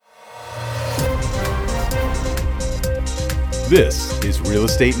This is Real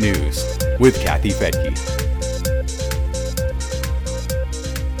Estate News with Kathy Fettke.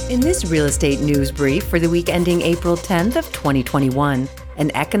 In this Real Estate News brief for the week ending April 10th of 2021,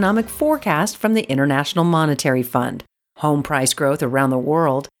 an economic forecast from the International Monetary Fund, home price growth around the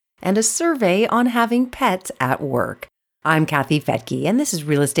world, and a survey on having pets at work. I'm Kathy Fettke, and this is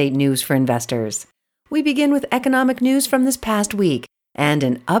Real Estate News for Investors. We begin with economic news from this past week and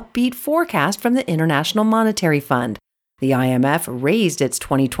an upbeat forecast from the International Monetary Fund. The IMF raised its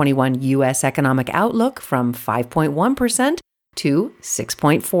 2021 U.S. economic outlook from 5.1% to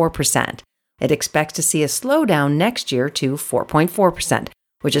 6.4%. It expects to see a slowdown next year to 4.4%,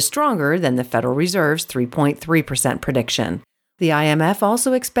 which is stronger than the Federal Reserve's 3.3% prediction. The IMF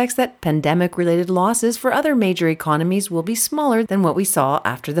also expects that pandemic-related losses for other major economies will be smaller than what we saw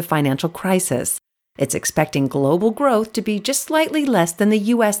after the financial crisis. It's expecting global growth to be just slightly less than the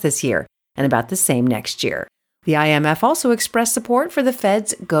U.S. this year and about the same next year. The IMF also expressed support for the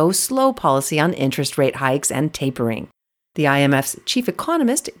Fed's go slow policy on interest rate hikes and tapering. The IMF's chief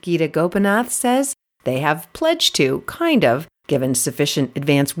economist, Geeta Gopinath, says they have pledged to, given sufficient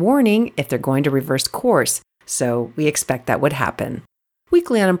advance warning if they're going to reverse course, so we expect that would happen.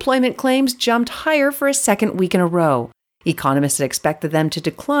 Weekly unemployment claims jumped higher for a second week in a row. Economists had expected them to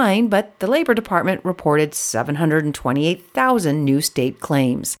decline, but the Labor Department reported 728,000 new state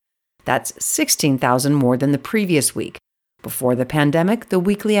claims. That's 16,000 more than the previous week. Before the pandemic, the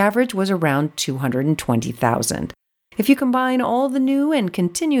weekly average was around 220,000. If you combine all the new and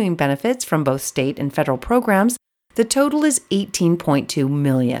continuing benefits from both state and federal programs, the total is 18.2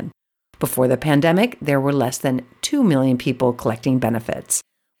 million. Before the pandemic, there were less than 2 million people collecting benefits.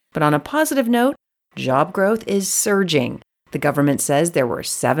 But on a positive note, job growth is surging. The government says there were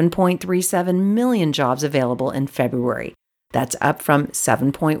 7.37 million jobs available in February. That's up from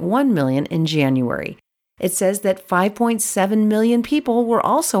 7.1 million in January. It says that 5.7 million people were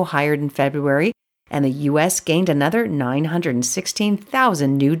also hired in February, and the U.S. gained another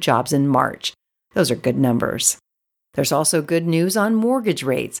 916,000 new jobs in March. Those are good numbers. There's also good news on mortgage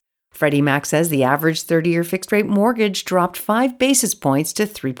rates. Freddie Mac says the average 30-year fixed-rate mortgage dropped 5 basis points to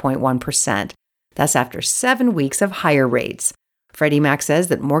 3.1%. That's after 7 weeks of higher rates. Freddie Mac says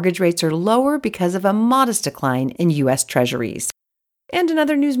that mortgage rates are lower because of a modest decline in U.S. Treasuries. And in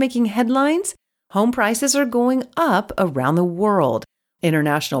other news-making headlines, home prices are going up around the world.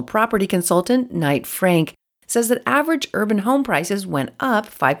 International property consultant Knight Frank says that average urban home prices went up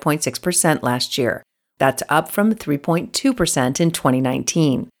 5.6% last year. That's up from 3.2% in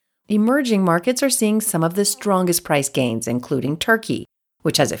 2019. Emerging markets are seeing some of the strongest price gains, including Turkey,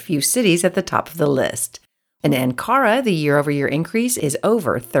 which has a few cities at the top of the list. In Ankara, the year-over-year increase is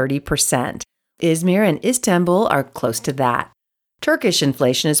over 30%. Izmir and Istanbul are close to that. Turkish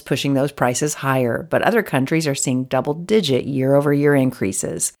inflation is pushing those prices higher, but other countries are seeing double-digit year-over-year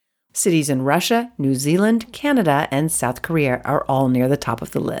increases. Cities in Russia, New Zealand, Canada, and South Korea are all near the top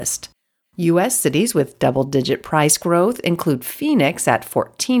of the list. U.S. cities with double-digit price growth include Phoenix at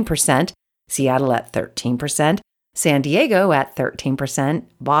 14%, Seattle at 13%, San Diego at 13%,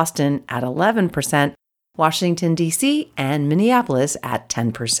 Boston at 11%, Washington, D.C., and Minneapolis at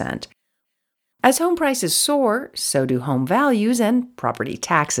 10%. As home prices soar, so do home values and property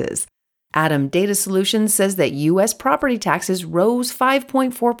taxes. Adam Data Solutions says that U.S. property taxes rose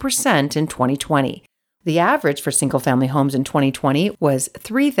 5.4% in 2020. The average for single-family homes in 2020 was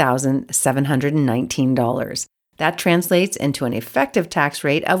 $3,719. That translates into an effective tax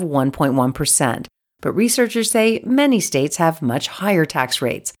rate of 1.1%. But researchers say many states have much higher tax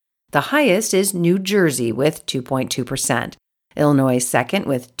rates. The highest is New Jersey with 2.2%, Illinois is second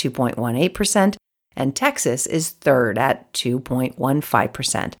with 2.18%, and Texas is third at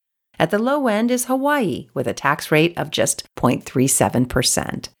 2.15%. At the low end is Hawaii with a tax rate of just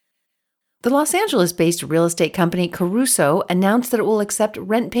 0.37%. The Los Angeles-based real estate company Caruso announced that it will accept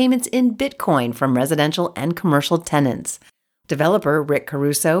rent payments in Bitcoin from residential and commercial tenants. Developer Rick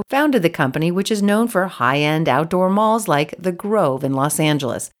Caruso founded the company, which is known for high-end outdoor malls like The Grove in Los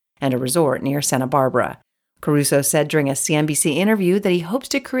Angeles and a resort near Santa Barbara. Caruso said during a CNBC interview that he hopes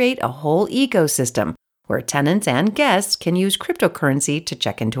to create a whole ecosystem where tenants and guests can use cryptocurrency to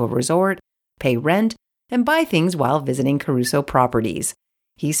check into a resort, pay rent, and buy things while visiting Caruso properties.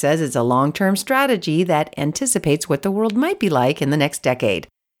 He says it's a long-term strategy that anticipates what the world might be like in the next decade,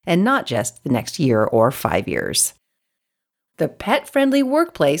 and not just the next year or 5 years. The pet-friendly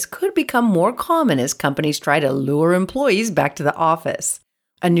workplace could become more common as companies try to lure employees back to the office.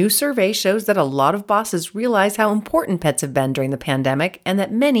 A new survey shows that a lot of bosses realize how important pets have been during the pandemic and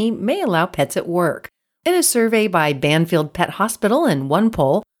that many may allow pets at work. In a survey by Banfield Pet Hospital and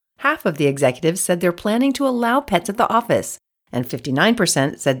OnePoll, half of the executives said they're planning to allow pets at the office, and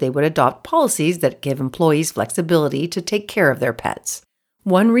 59% said they would adopt policies that give employees flexibility to take care of their pets.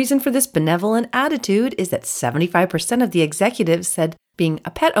 One reason for this benevolent attitude is that 75% of the executives said being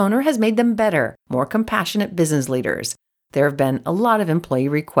a pet owner has made them better, more compassionate business leaders. There have been a lot of employee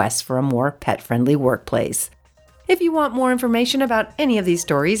requests for a more pet-friendly workplace. If you want more information about any of these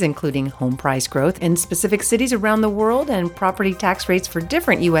stories, including home price growth in specific cities around the world and property tax rates for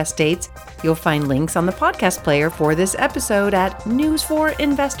different U.S. states, you'll find links on the podcast player for this episode at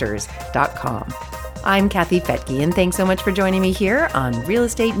newsforinvestors.com. I'm Kathy Fettke, and thanks so much for joining me here on Real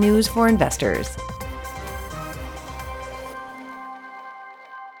Estate News for Investors.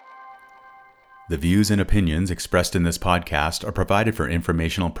 The views and opinions expressed in this podcast are provided for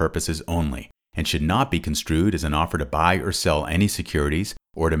informational purposes only and should not be construed as an offer to buy or sell any securities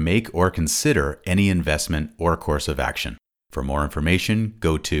or to make or consider any investment or course of action. For more information,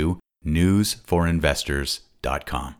 go to newsforinvestors.com.